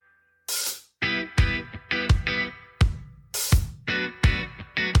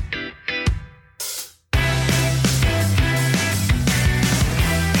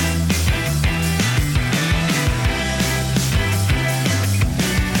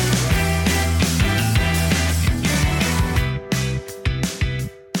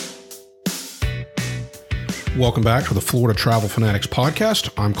Welcome back to the Florida Travel Fanatics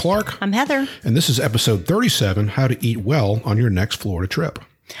podcast. I'm Clark. I'm Heather. And this is episode 37, How to Eat Well on Your Next Florida Trip.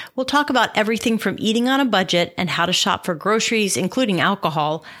 We'll talk about everything from eating on a budget and how to shop for groceries, including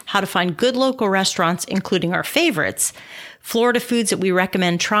alcohol, how to find good local restaurants, including our favorites, Florida foods that we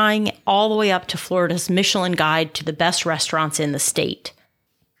recommend trying, all the way up to Florida's Michelin Guide to the best restaurants in the state.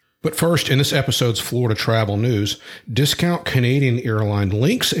 But first, in this episode's Florida travel news, discount Canadian airline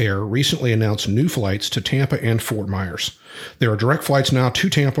Lynx Air recently announced new flights to Tampa and Fort Myers. There are direct flights now to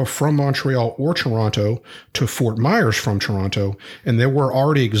Tampa from Montreal or Toronto, to Fort Myers from Toronto, and there were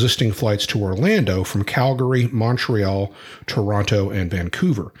already existing flights to Orlando from Calgary, Montreal, Toronto, and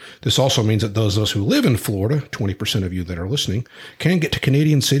Vancouver. This also means that those of us who live in Florida, 20% of you that are listening, can get to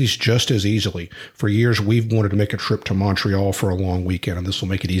Canadian cities just as easily. For years, we've wanted to make a trip to Montreal for a long weekend, and this will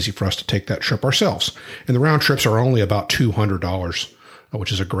make it easy for us to take that trip ourselves. And the round trips are only about $200,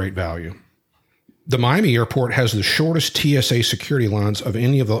 which is a great value. The Miami airport has the shortest TSA security lines of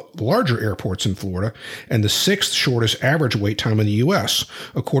any of the larger airports in Florida and the sixth shortest average wait time in the U.S.,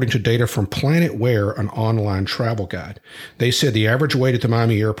 according to data from Planet Wear, an online travel guide. They said the average wait at the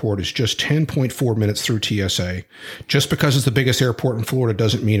Miami airport is just 10.4 minutes through TSA. Just because it's the biggest airport in Florida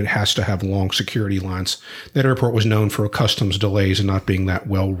doesn't mean it has to have long security lines. That airport was known for customs delays and not being that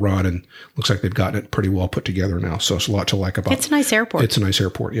well run, and looks like they've gotten it pretty well put together now. So it's a lot to like about it. It's a nice airport. It's a nice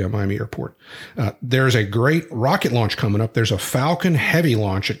airport. Yeah, Miami airport. There's a great rocket launch coming up. There's a Falcon Heavy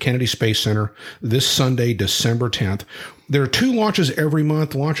launch at Kennedy Space Center this Sunday, December 10th. There are two launches every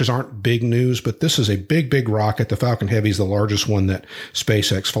month. Launches aren't big news, but this is a big rocket. The Falcon Heavy is the largest one that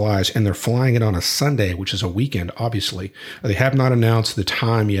SpaceX flies, and they're flying it on a Sunday, which is a weekend, obviously. They have not announced the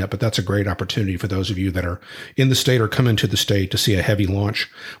time yet, but that's a great opportunity for those of you that are in the state or come into the state to see a heavy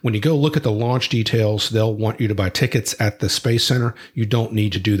launch. When you go look at the launch details, they'll want you to buy tickets at the Space Center. You don't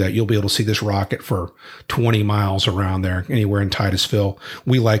need to do that. You'll be able to see this rocket for 20 miles around there, anywhere in Titusville.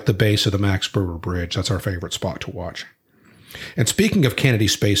 We like the base of the Max Brewer Bridge. That's our favorite spot to watch. And speaking of Kennedy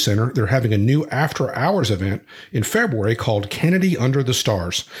Space Center, they're having a new after-hours event in February called Kennedy Under the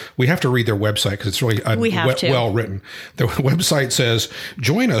Stars. We have to read their website because it's really well written. The website says,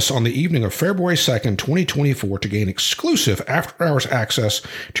 join us on the evening of February 2nd, 2024 to gain exclusive after-hours access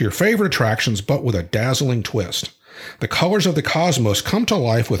to your favorite attractions, but with a dazzling twist. The colors of the cosmos come to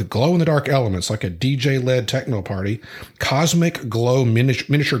life with glow-in-the-dark elements like a DJ-led techno party, cosmic glow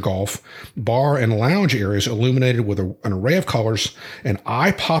miniature golf, bar and lounge areas illuminated with an array of colors, and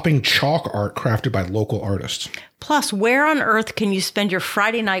eye-popping chalk art crafted by local artists. Plus, where on earth can you spend your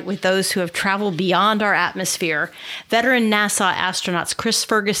Friday night with those who have traveled beyond our atmosphere? Veteran NASA astronauts Chris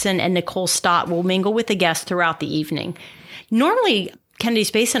Ferguson and Nicole Stott will mingle with the guests throughout the evening. Normally, Kennedy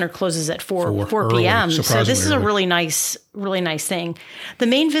Space Center closes at 4 p.m. So this is a really nice thing. The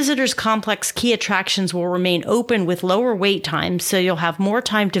main visitors complex key attractions will remain open with lower wait times, so you'll have more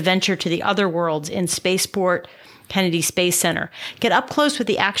time to venture to the other worlds in Spaceport Kennedy Space Center. Get up close with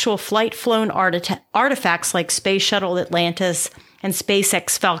the actual flight-flown artifacts like Space Shuttle Atlantis and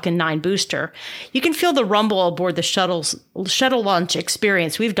SpaceX Falcon 9 booster. You can feel the rumble aboard the shuttle launch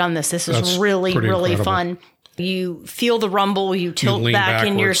experience. We've done this. This is really fun. You feel the rumble, you tilt back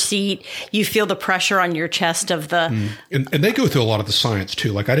in your seat, you feel the pressure on your chest of the... And they go through a lot of the science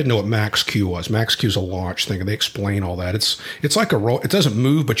too. Like I didn't know what Max-Q was. Max-Q is a launch thing, and they explain all that. It's like a roll. It doesn't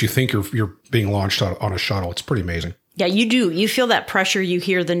move, but you think you're being launched on a shuttle. It's pretty amazing. Yeah, you do. You feel that pressure. You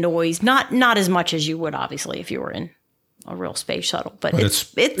hear the noise. Not as much as you would, obviously, if you were in a real space shuttle. But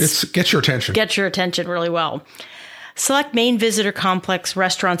it's gets your attention. Gets your attention really well. Select main visitor complex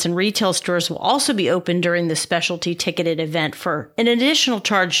restaurants and retail stores will also be open during the specialty ticketed event. For an additional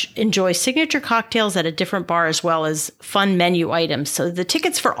charge, enjoy signature cocktails at a different bar as well as fun menu items. So the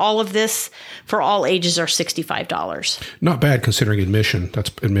tickets for all of this, for all ages, are $65. Not bad considering admission.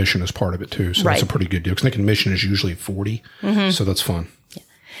 That's admission is part of it too. So That's a pretty good deal. Because I think admission is usually $40. So that's fun.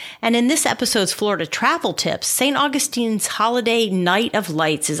 And in this episode's Florida travel tips, St. Augustine's Holiday Night of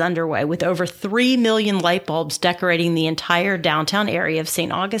Lights is underway with over 3 million light bulbs decorating the entire downtown area of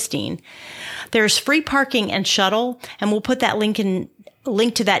St. Augustine. There's free parking and shuttle, and we'll put that link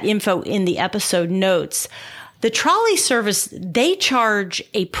to that info in the episode notes. The trolley service, they charge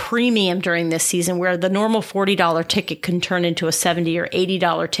a premium during this season where the normal $40 ticket can turn into a $70 or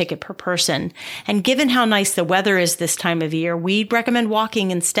 $80 ticket per person. And given how nice the weather is this time of year, we'd recommend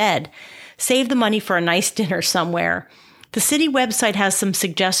walking instead. Save the money for a nice dinner somewhere. The city website has some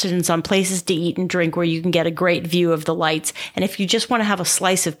suggestions on places to eat and drink where you can get a great view of the lights. And if you just want to have a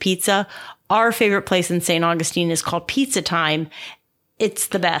slice of pizza, our favorite place in St. Augustine is called Pizza Time. It's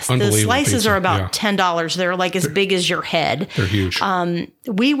the best. The Unbelievable slices pizza, are about yeah. $10. They're like as big as your head. They're huge.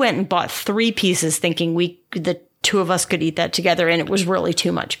 We went and bought 3 pieces thinking the 2 of us could eat that together. And it was really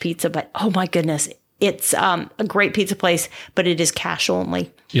too much pizza. But oh my goodness, it's a great pizza place, but it is cash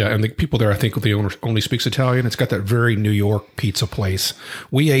only. Yeah, and the people there, I think the owner only speaks Italian. It's got that very New York pizza place.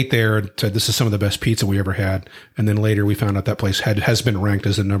 We ate there and said this is some of the best pizza we ever had. And then later we found out that place has been ranked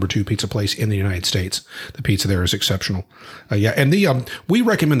as the number 2 pizza place in the United States. The pizza there is exceptional. And we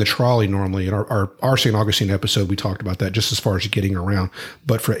recommend the trolley normally. In our St. Augustine episode, we talked about that just as far as getting around.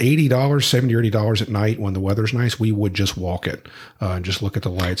 But for $80, $70 or $80 at night when the weather's nice, we would just walk it and just look at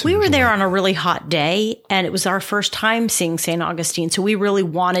the lights. We were there on a really hot day, and it was our first time seeing St. Augustine. So we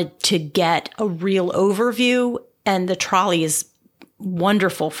really wanted to get a real overview, and the trolley is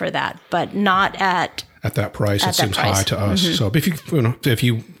wonderful for that, but not at that price. It seems high to us. Mm-hmm. So if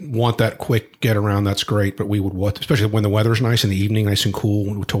you want that quick get around, that's great. But we would, especially when the weather's nice in the evening, nice and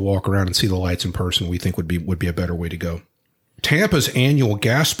cool, to walk around and see the lights in person, we think would be a better way to go. Tampa's annual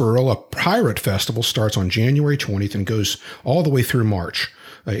Gasparilla Pirate Festival starts on January 20th and goes all the way through March.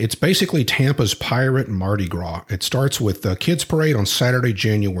 It's basically Tampa's Pirate Mardi Gras. It starts with the Kids Parade on Saturday,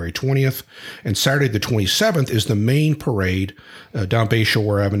 January 20th, and Saturday the 27th is the main parade down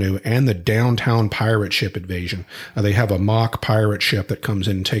Bayshore Avenue and the downtown pirate ship invasion. They have a mock pirate ship that comes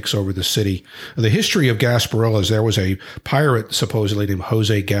in and takes over the city. The history of Gasparilla is there was a pirate supposedly named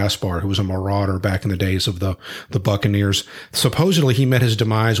Jose Gaspar who was a marauder back in the days of the Buccaneers. Supposedly he met his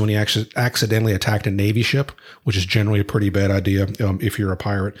demise when he accidentally attacked a Navy ship, which is generally a pretty bad idea if you're a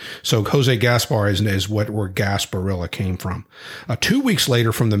pirate. So Jose Gaspar is where Gasparilla came from. 2 weeks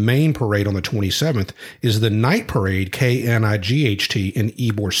later, from the main parade on the 27th, is the night parade, KNIGHT, in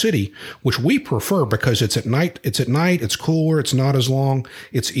Ybor City, which we prefer because it's at night, it's cooler, it's not as long,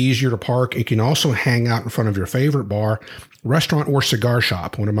 it's easier to park. You can also hang out in front of your favorite bar, restaurant, or cigar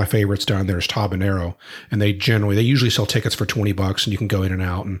shop. One of my favorites down there is Tabanero, and they usually sell tickets for $20 and you can go in and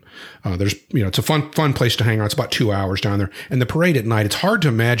out. And there's it's a fun place to hang out. It's about 2 hours down there. And the parade at night, it's hard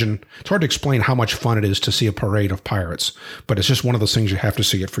to explain how much fun it is to see a parade of pirates, but it's just one of those things you have to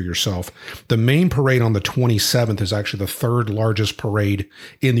see it for yourself. The main parade on the 27th is actually the 3rd largest parade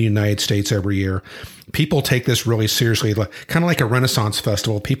in the United States every year. People take this really seriously, kind of like a Renaissance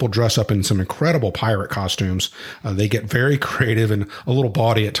festival. People dress up in some incredible pirate costumes. They get very creative and a little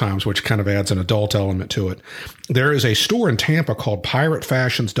bawdy at times, which kind of adds an adult element to it. There is a store in Tampa called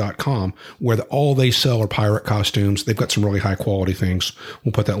piratefashions.com where all they sell are pirate costumes. They've got some really high quality things.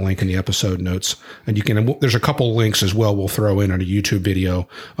 We'll put that link in the episode notes. And there's a couple links as well we'll throw in a YouTube video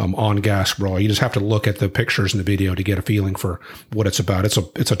on Gasparilla. You just have to look at the pictures in the video to get a feeling for what it's about. It's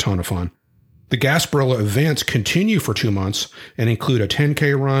a ton of fun. The Gasparilla events continue for 2 months and include a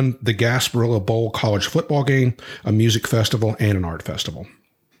 10K run, the Gasparilla Bowl college football game, a music festival, and an art festival.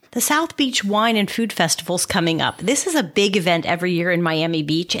 The South Beach Wine and Food Festival's coming up. This is a big event every year in Miami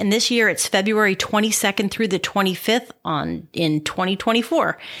Beach, and this year it's February 22nd through the 25th in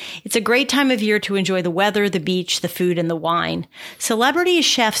 2024. It's a great time of year to enjoy the weather, the beach, the food, and the wine. Celebrity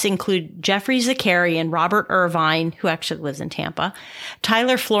chefs include Jeffrey Zakarian, Robert Irvine, who actually lives in Tampa,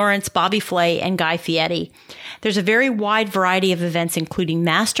 Tyler Florence, Bobby Flay, and Guy Fieri. There's a very wide variety of events, including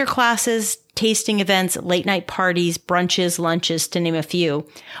master classes, tasting events, late night parties, brunches, lunches, to name a few.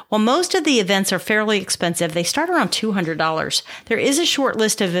 While most of the events are fairly expensive, they start around $200. There is a short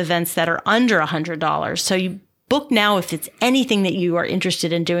list of events that are under $100. So you book now if it's anything that you are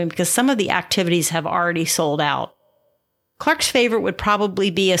interested in doing, because some of the activities have already sold out. Clark's favorite would probably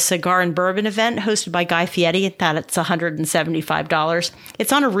be a cigar and bourbon event hosted by Guy Fieri. That it's $175.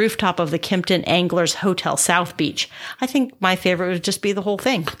 It's on a rooftop of the Kimpton Anglers Hotel South Beach. I think my favorite would just be the whole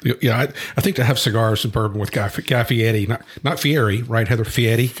thing. Yeah, I think to have cigars and bourbon with Guy Fieri, not Fieri, right, Heather?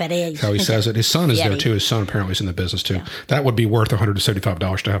 Fieri? Fieri. That's how he says it. His son is Fieri. there too. His son apparently is in the business too. Yeah. That would be worth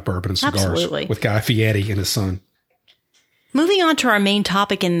 $175 to have bourbon and cigars. Absolutely. With Guy Fieri and his son. Moving on to our main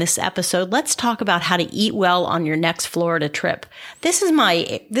topic in this episode, let's talk about how to eat well on your next Florida trip. This is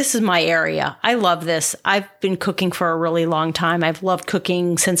my area. I love this. I've been cooking for a really long time. I've loved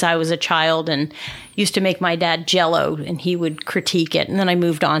cooking since I was a child and used to make my dad Jell-O and he would critique it. And then I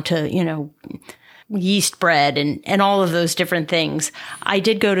moved on to, yeast bread and all of those different things. I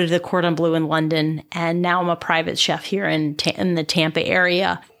did go to the Cordon Bleu in London, and now I'm a private chef here in the Tampa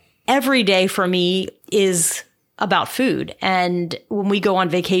area. Every day for me is about food. And when we go on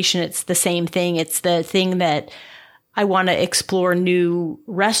vacation, it's the same thing. It's the thing that I want to explore new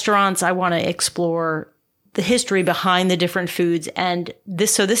restaurants. I want to explore the history behind the different foods. And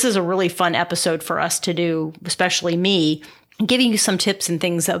this is a really fun episode for us to do, especially me, giving you some tips and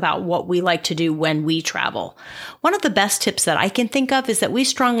things about what we like to do when we travel. One of the best tips that I can think of is that we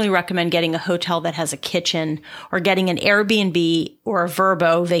strongly recommend getting a hotel that has a kitchen or getting an Airbnb or a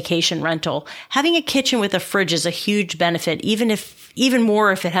Vrbo vacation rental. Having a kitchen with a fridge is a huge benefit, even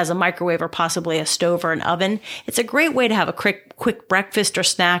more if it has a microwave or possibly a stove or an oven. It's a great way to have a quick breakfast or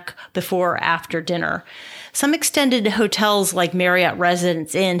snack before or after dinner. Some extended hotels like Marriott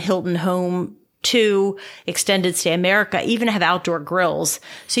Residence Inn, Hilton Home 2, Extended Stay America even have outdoor grills.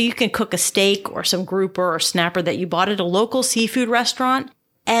 So you can cook a steak or some grouper or snapper that you bought at a local seafood restaurant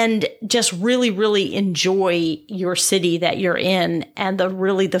and just really, really enjoy your city that you're in and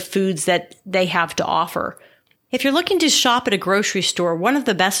the foods that they have to offer. If you're looking to shop at a grocery store, one of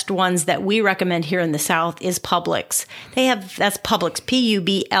the best ones that we recommend here in the South is Publix. That's Publix,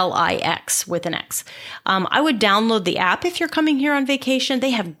 Publix with an X. I would download the app if you're coming here on vacation.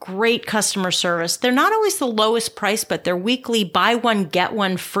 They have great customer service. They're not always the lowest price, but their weekly buy one, get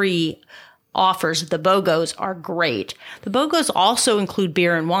one free offers, the BOGOs, are great. The BOGOs also include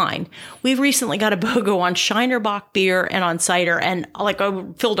beer and wine. We recently got a BOGO on Shiner Bock beer and on cider, and I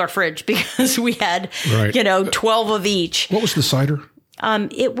filled our fridge because we had, 12 of each. What was the cider?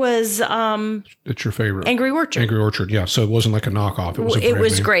 It was it's your favorite. Angry Orchard. Angry Orchard, yeah. So it wasn't like a knockoff. It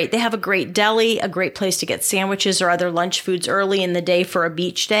was great. They have a great deli, a great place to get sandwiches or other lunch foods early in the day for a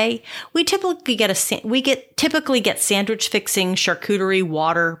beach day. We typically get sandwich fixing, charcuterie,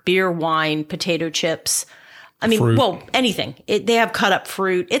 water, beer, wine, potato chips. Fruit. Anything. They have cut up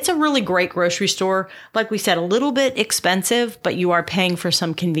fruit. It's a really great grocery store. Like we said, a little bit expensive, but you are paying for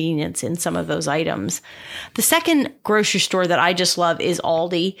some convenience in some of those items. The second grocery store that I just love is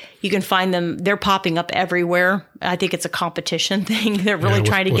Aldi. You can find them. They're popping up everywhere. I think it's a competition thing. They're really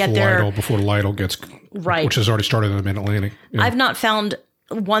trying to get there. Before Lidl gets, right, which has already started in the Mid-Atlantic. Yeah. I've not found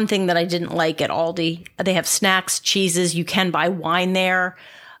one thing that I didn't like at Aldi. They have snacks, cheeses. You can buy wine there.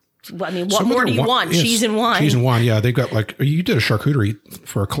 What more do you want? Yes, cheese and wine. Cheese and wine, yeah. They've got you did a charcuterie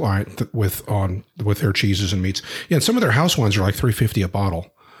for a client with their cheeses and meats. Yeah, and some of their house wines are like $3.50 a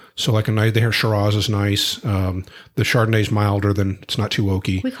bottle. So their Shiraz is nice. The Chardonnay's milder than, it's not too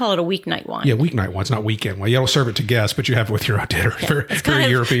oaky. We call it a weeknight wine. Yeah, weeknight wine. It's not weekend wine. You don't serve it to guests, but you have it with your dinner. Yeah, it's very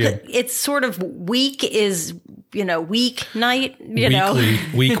European. It's sort of week is,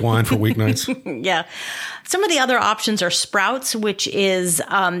 weeknight, Week wine for weeknights. Yeah. Some of the other options are Sprouts, which is,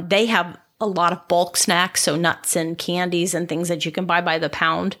 they have a lot of bulk snacks, so nuts and candies and things that you can buy by the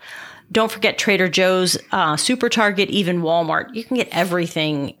pound. Don't forget Trader Joe's, Super Target, even Walmart. You can get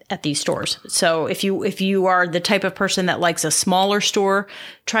everything at these stores. So if you are the type of person that likes a smaller store,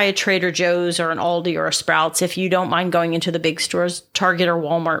 try a Trader Joe's or an Aldi or a Sprouts. If you don't mind going into the big stores, Target or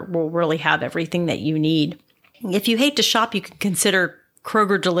Walmart will really have everything that you need. If you hate to shop, you can consider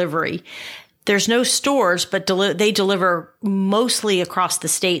Kroger delivery. There's no stores, but they deliver mostly across the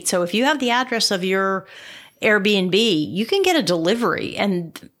state. So if you have the address of your Airbnb, you can get a delivery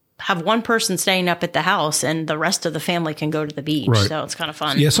and have one person staying up at the house and the rest of the family can go to the beach. Right. So it's kind of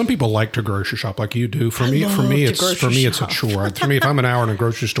fun. Yeah, some people like to grocery shop like you do. For me, it's a chore. For me, if I'm an hour in a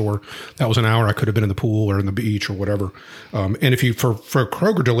grocery store, that was an hour I could have been in the pool or in the beach or whatever. And if you for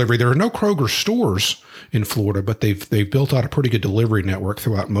Kroger delivery, there are no Kroger stores in Florida, but they've built out a pretty good delivery network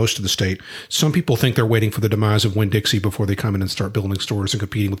throughout most of the state. Some people think they're waiting for the demise of Winn-Dixie before they come in and start building stores and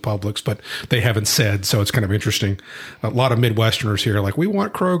competing with Publix, but they haven't said. So it's kind of interesting. A lot of Midwesterners here are like, we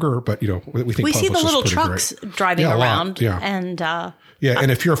want Kroger, but we think Publix is pretty great. We see the little trucks driving around. Yeah.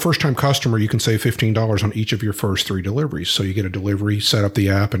 And if you're a first-time customer, you can save $15 on each of your first 3 deliveries. So you get a delivery, set up the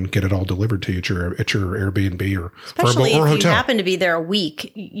app, and get it all delivered to you at your Airbnb or especially or if hotel. You happen to be there a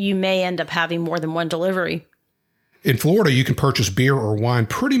week, you may end up having more than one delivery. In Florida, you can purchase beer or wine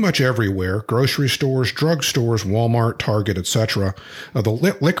pretty much everywhere: grocery stores, drug stores, Walmart, Target, etc. The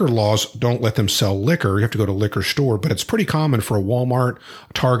liquor laws don't let them sell liquor. You have to go to a liquor store, but it's pretty common for a Walmart,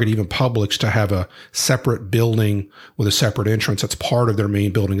 Target, even Publix to have a separate building with a separate entrance. That's part of their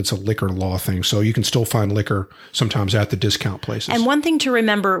main building. It's a liquor law thing. So you can still find liquor sometimes at the discount places. And one thing to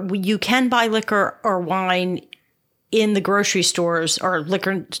remember, you can buy liquor or wine in the grocery stores or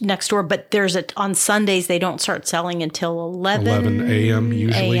liquor next door, but on Sundays, they don't start selling until 11 a.m.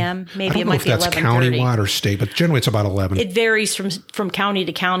 usually. Maybe it might be 11:30. That's countywide or state, but generally it's about 11. It varies from county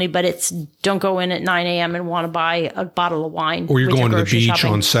to county, but don't go in at 9 a.m. and want to buy a bottle of wine. Or you're going to the beach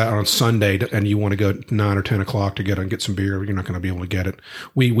on Sunday and you want to go at 9 or 10 o'clock to get some beer. You're not going to be able to get it.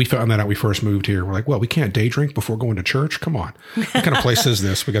 We found that out when we first moved here. We're like, well, we can't day drink before going to church? Come on. What kind of place is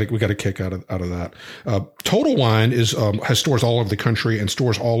this? We got a kick out of that. Total Wine has stores all over the country and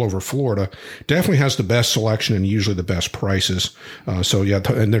stores all over Florida. Definitely has the best selection and usually the best prices. So yeah,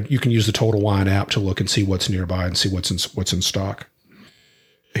 and you can use the Total Wine app to look and see what's nearby and see what's in stock.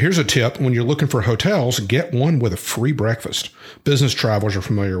 Here's a tip. When you're looking for hotels, get one with a free breakfast. Business travelers are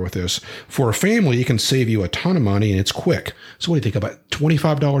familiar with this. For a family, it can save you a ton of money and it's quick. So what do you think about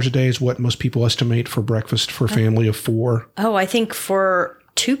 $25 a day is what most people estimate for breakfast for a family of 4? Oh, I think for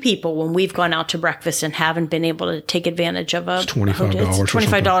 2 people, when we've gone out to breakfast and haven't been able to take advantage of it's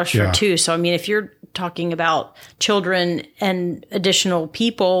 $25 for 2. So, I mean, if you're talking about children and additional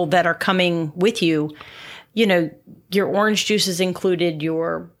people that are coming with you, you know, your orange juice is included,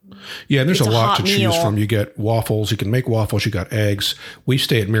 and there's a lot to meal. choose from. You get waffles. You can make waffles. You got eggs. We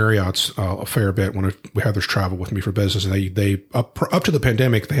stay at Marriott's a fair bit when we have others travel with me for business. And they up to the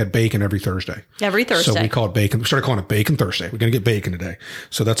pandemic, they had bacon every Thursday. Every Thursday. So we call it bacon. We started calling it Bacon Thursday. We're going to get bacon today.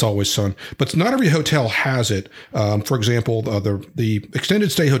 So that's always fun. But not every hotel has it. For example, the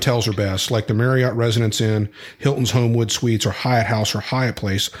extended stay hotels are best, like the Marriott Residence Inn, Hilton's Homewood Suites, or Hyatt House or Hyatt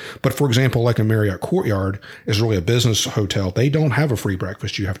Place. But for example, like a Marriott Courtyard is really a business hotel. They don't have a free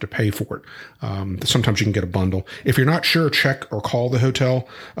breakfast. You have to pay for it. Sometimes you can get a bundle. If you're not sure, check or call the hotel.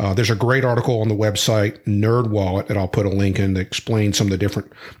 There's a great article on the website, NerdWallet, that I'll put a link in that explains some of the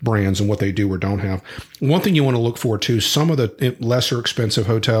different brands and what they do or don't have. One thing you want to look for too, some of the lesser expensive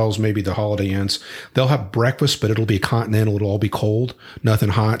hotels, maybe the Holiday Inns, they'll have breakfast, but it'll be continental. It'll all be cold, nothing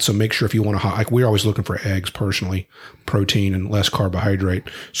hot. So make sure if you want like we're always looking for eggs personally, protein and less carbohydrate.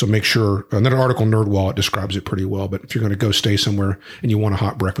 So make sure, and that article, NerdWallet, describes it pretty well. But if you're going to go stay somewhere and you want a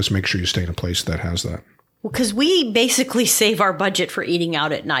hot breakfast, make sure you stay in a place that has that. Well, because we basically save our budget for eating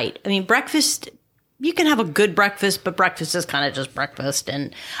out at night. I mean, breakfast, you can have a good breakfast, but breakfast is kind of just breakfast.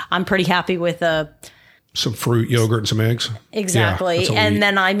 And I'm pretty happy with some fruit, yogurt, and some eggs. Exactly. Yeah, and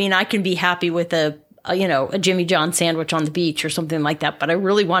then, I mean, I can be happy with a Jimmy John sandwich on the beach or something like that. But I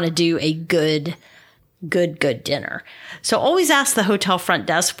really want to do a good dinner. So always ask the hotel front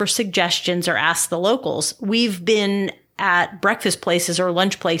desk for suggestions or ask the locals. We've been at breakfast places or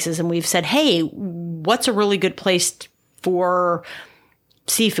lunch places and we've said, hey, what's a really good place for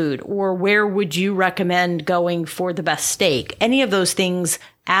seafood, or where would you recommend going for the best steak? Any of those things,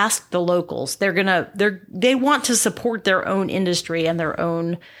 ask the locals. They want to support their own industry and their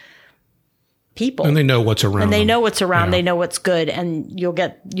own people. And they know what's around. And they them. know what's around. Yeah. They know what's good, and you'll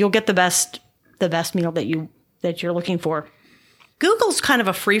get the best meal that you're looking for. Google's kind of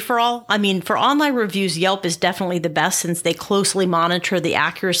a free-for-all. I mean, for online reviews, Yelp is definitely the best since they closely monitor the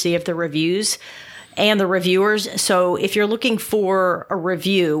accuracy of the reviews and the reviewers. So if you're looking for a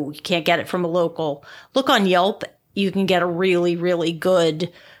review, you can't get it from a local, look on Yelp. You can get a really, really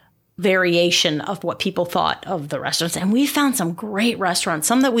good variation of what people thought of the restaurants. And we found some great restaurants,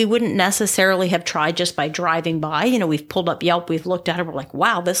 some that we wouldn't necessarily have tried just by driving by. You know, we've pulled up Yelp, we've looked at it, we're like,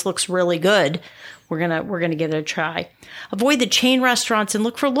 wow, this looks really good. We're gonna give it a try. Avoid the chain restaurants and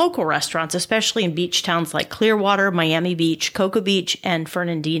look for local restaurants, especially in beach towns like Clearwater, Miami Beach, Cocoa Beach, and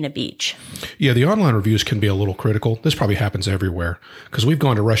Fernandina Beach. Yeah, the online reviews can be a little critical. This probably happens everywhere because we've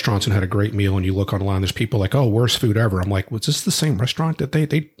gone to restaurants and had a great meal, and you look online, there's people like, "Oh, worst food ever." I'm like, "Was this the same restaurant that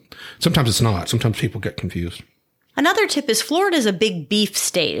they?" Sometimes it's not. Sometimes people get confused. Another tip is Florida is a big beef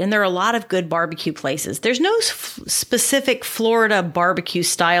state, and there are a lot of good barbecue places. There's no specific Florida barbecue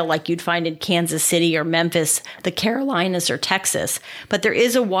style like you'd find in Kansas City or Memphis, the Carolinas, or Texas, but there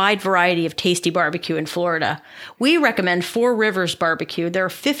is a wide variety of tasty barbecue in Florida. We recommend Four Rivers Barbecue. There are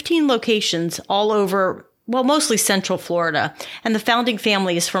 15 locations all over, well, mostly Central Florida, and the founding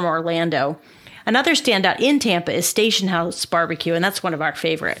family is from Orlando. Another standout in Tampa is Station House Barbecue, and that's one of our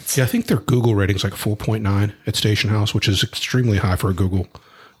favorites. Yeah, I think their Google rating's like 4.9 at Station House, which is extremely high for a Google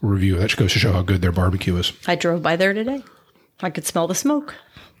review. That just goes to show how good their barbecue is. I drove by there today. I could smell the smoke.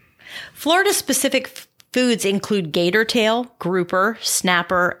 Florida-specific foods include gator tail, grouper,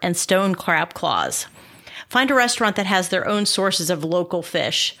 snapper, and stone crab claws. Find a restaurant that has their own sources of local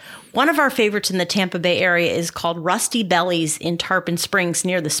fish. One of our favorites in the Tampa Bay area is called Rusty Bellies in Tarpon Springs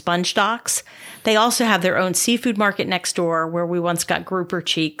near the Sponge Docks. They also have their own seafood market next door where we once got grouper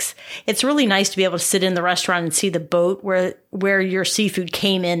cheeks. It's really nice to be able to sit in the restaurant and see the boat where your seafood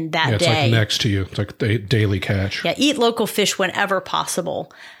came in that day. It's like next to you. It's like a daily catch. Yeah, eat local fish whenever possible.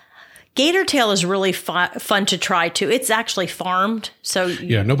 Gator tail is really fun to try, too. It's actually farmed. So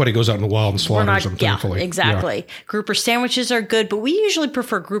yeah, nobody goes out in the wild and slaughters them, thankfully. Yeah, exactly. Yeah. Grouper sandwiches are good, but we usually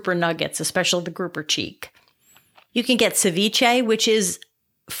prefer grouper nuggets, especially the grouper cheek. You can get ceviche, which is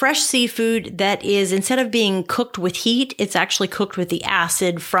fresh seafood that is, instead of being cooked with heat, it's actually cooked with the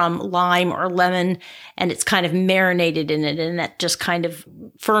acid from lime or lemon, and it's kind of marinated in it, and that just kind of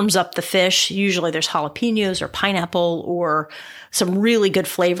firms up the fish. Usually there's jalapenos or pineapple or some really good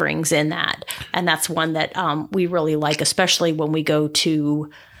flavorings in that. And that's one that we really like, especially when we go to,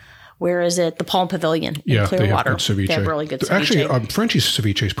 where is it? The Palm Pavilion in Clearwater. They have really good ceviche. Actually, Frenchie's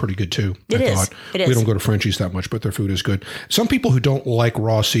ceviche is pretty good too. It is. We don't go to Frenchie's that much, but their food is good. Some people who don't like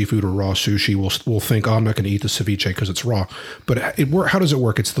raw seafood or raw sushi will think, oh, I'm not going to eat the ceviche because it's raw. But how does it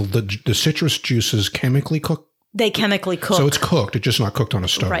work? It's the citrus juices chemically cooked. They chemically cook. So it's cooked. It's just not cooked on a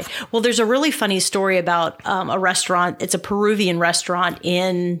stove. Right. Well, there's a really funny story about a restaurant. It's a Peruvian restaurant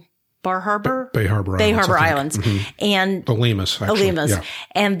in Bar Harbor? Bay Harbor Islands. Mm-hmm. And Olimas, actually. Yeah.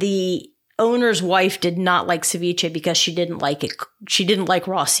 And the owner's wife did not like ceviche because she didn't like it. She didn't like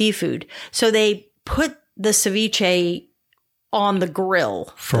raw seafood. So they put the ceviche on the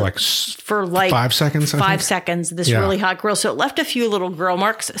grill for like 5 seconds. 5 seconds. This really hot grill. So it left a few little grill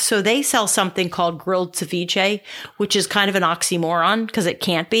marks. So they sell something called grilled ceviche, which is kind of an oxymoron because it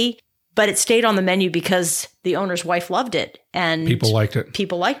can't be. But it stayed on the menu because the owner's wife loved it, and people liked it.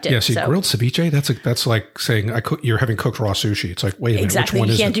 Yeah, see, grilled ceviche, that's like saying you're having cooked raw sushi. It's like, wait a minute, exactly. Which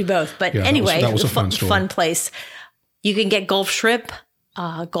one you can't do both. But anyway, that was a fun story. Fun place. You can get Gulf shrimp,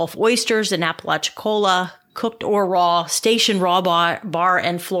 Gulf oysters, and Apalachicola, cooked or raw. Station Raw Bar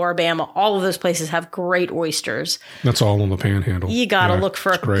and Floribama. All of those places have great oysters. That's all on the Panhandle. You got to look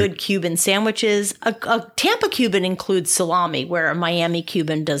for good Cuban sandwiches. A Tampa Cuban includes salami, where a Miami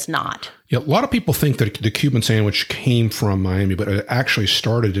Cuban does not. Yeah, a lot of people think that the Cuban sandwich came from Miami, but it actually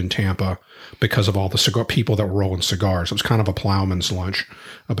started in Tampa because of all the people that were rolling cigars. It was kind of a plowman's lunch.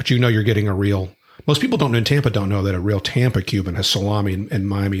 But you're getting a real... Most people in Tampa don't know that a real Tampa Cuban has salami, and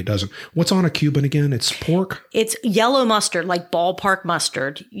Miami it doesn't. What's on a Cuban again? It's pork? It's yellow mustard, like ballpark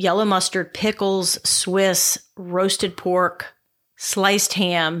mustard. Yellow mustard, pickles, Swiss, roasted pork, sliced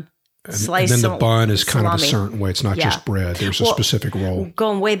ham, and then the bun is kind of a certain way. It's not just bread. There's a specific roll.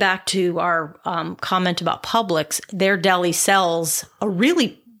 Going way back to our comment about Publix, their deli sells a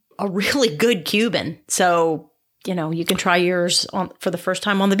really good Cuban. So, you can try yours for the first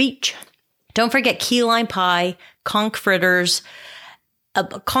time on the beach. Don't forget key lime pie, conch fritters.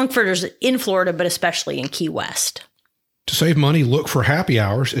 Conch fritters in Florida, but especially in Key West. To save money, look for happy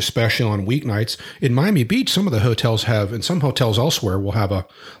hours, especially on weeknights. In Miami Beach, some of the hotels have, and some hotels elsewhere will have a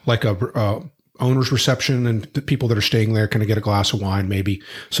owner's reception, and the people that are staying there can get a glass of wine maybe.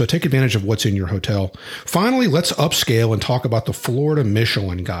 So take advantage of what's in your hotel. Finally, let's upscale and talk about the Florida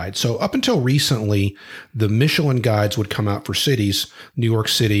Michelin Guide. So up until recently, the Michelin Guides would come out for cities, New York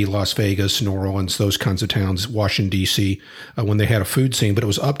City, Las Vegas, New Orleans, those kinds of towns, Washington, D.C., when they had a food scene. But it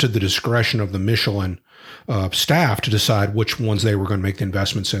was up to the discretion of the Michelin staff to decide which ones they were going to make the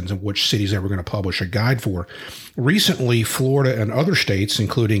investments in and which cities they were going to publish a guide for. Recently, Florida and other states,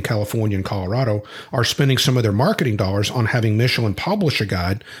 including California and Colorado, are spending some of their marketing dollars on having Michelin publish a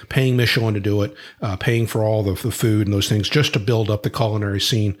guide, paying Michelin to do it, paying for all the food and those things just to build up the culinary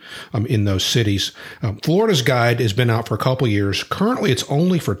scene in those cities. Florida's guide has been out for a couple of years. Currently, it's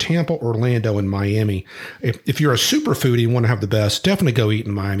only for Tampa, Orlando, and Miami. If you're a super foodie and want to have the best, definitely go eat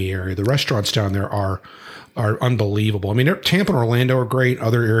in the Miami area. The restaurants down there are unbelievable. I mean, Tampa and Orlando are great.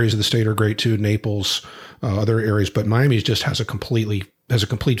 Other areas of the state are great too. Naples, other areas, but Miami just has a complete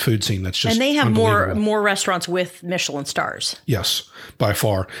food scene that's just and they have more restaurants with Michelin stars. Yes, by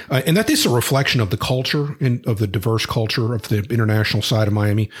far, and that is a reflection of the culture of the diverse culture of the international side of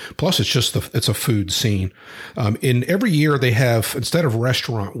Miami. Plus, it's a food scene. In every year they have, instead of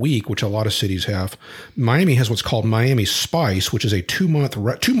Restaurant Week, which a lot of cities have, Miami has what's called Miami Spice, which is a two month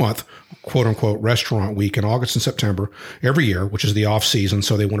quote unquote restaurant week in August and September every year, which is the off season.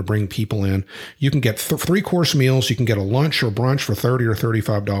 So they want to bring people in. You can get 3-course meals. You can get a lunch or brunch for $30 or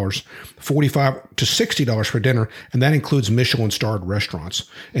 $35, $45 to $60 for dinner. And that includes Michelin starred restaurants.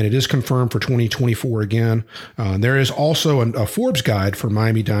 And it is confirmed for 2024 again. There is also a Forbes guide for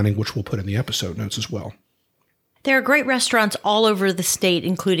Miami dining, which we'll put in the episode notes as well. There are great restaurants all over the state,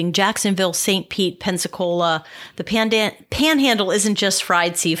 including Jacksonville, St. Pete, Pensacola. The Panhandle isn't just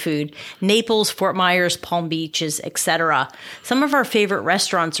fried seafood. Naples, Fort Myers, Palm Beaches, etc. Some of our favorite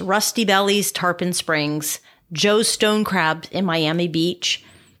restaurants: Rusty Belly's, Tarpon Springs; Joe's Stone Crab in Miami Beach;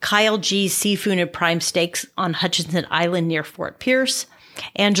 Kyle G's Seafood and Prime Steaks on Hutchinson Island near Fort Pierce;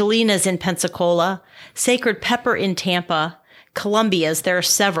 Angelina's in Pensacola; Sacred Pepper in Tampa; Columbia's. There are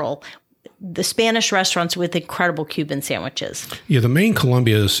several. the Spanish restaurants with incredible Cuban sandwiches. Yeah, the main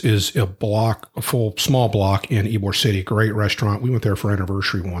Columbia is a small block in Ybor City. Great restaurant. We went there for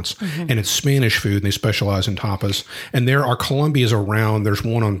anniversary once, and it's Spanish food, and they specialize in tapas. And there are Columbias around. There's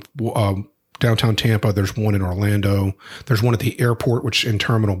one on downtown Tampa. There's one in Orlando. There's one at the airport, which in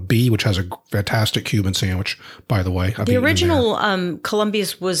Terminal B, which has a fantastic Cuban sandwich, by the way. The original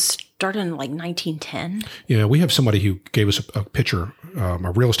Columbia's was started in like 1910. Yeah, we have somebody who gave us a picture,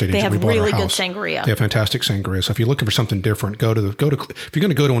 a real estate agent. They have we bought really our good house. sangria. They have fantastic sangria. So if you're looking for something different, if you're going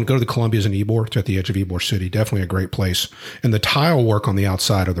to go to one, go to the Columbia's in Ybor. It's at the edge of Ybor City. Definitely a great place. And the tile work on the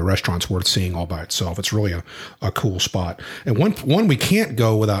outside of the restaurant's worth seeing all by itself. It's really a cool spot. And one we can't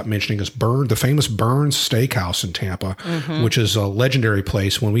go without mentioning is the famous Burns Steakhouse in Tampa, which is a legendary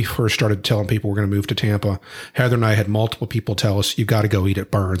place. When we first started telling people we're going to move to Tampa, Heather and I had multiple people tell us, you got to go eat at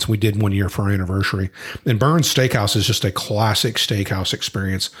Burns. We did one year for our anniversary. And Burns Steakhouse is just a classic steakhouse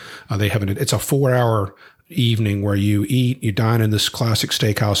experience. It's a 4-hour evening where you eat, you dine in this classic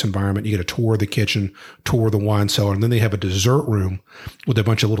steakhouse environment. You get a tour of the kitchen, tour of the wine cellar, and then they have a dessert room with a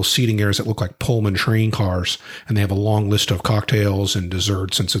bunch of little seating areas that look like Pullman train cars. And they have a long list of cocktails and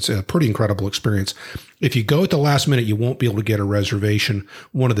desserts, and it's a pretty incredible experience. If you go at the last minute, you won't be able to get a reservation.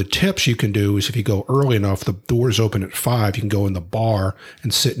 One of the tips you can do is if you go early enough, the doors open at 5, you can go in the bar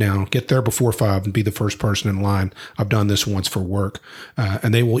and sit down, get there before 5 and be the first person in line. I've done this once for work.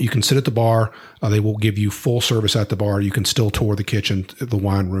 And you can sit at the bar. They will give you full service at the bar. You can still tour the kitchen, the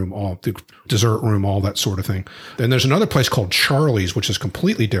wine room, all the dessert room, all that sort of thing. Then there's another place called Charlie's, which is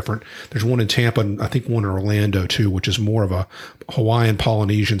completely different. There's one in Tampa and I think one in Orlando too, which is more of a Hawaiian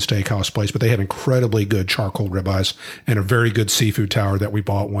Polynesian steakhouse place, but they have incredibly good charcoal ribeyes and a very good seafood tower that we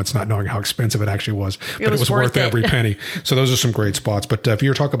bought once, not knowing how expensive it actually was, but it was worth every penny. So those are some great spots. But if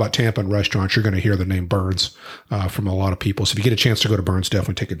you're talking about Tampa and restaurants, you're going to hear the name Burns from a lot of people. So if you get a chance to go to Burns,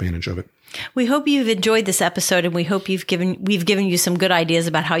 definitely take advantage of it. We hope you've enjoyed this episode, and we hope we've given you some good ideas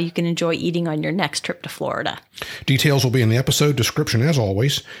about how you can enjoy eating on your next trip to Florida. Details will be in the episode description as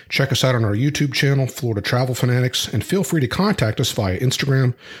always. Check us out on our YouTube channel, Florida Travel Fanatics, and feel free to contact us via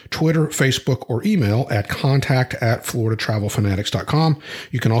Instagram, Twitter, Facebook, or email at contact@floridatravelfanatics.com.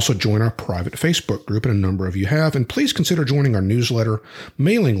 You can also join our private Facebook group, and a number of you have, and please consider joining our newsletter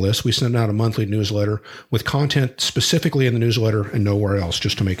mailing list. We send out a monthly newsletter with content specifically in the newsletter and nowhere else,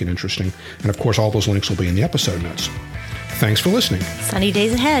 just to make it interesting. And of course, all those links will be in the episode notes. Thanks for listening. Sunny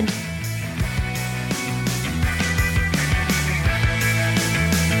days ahead.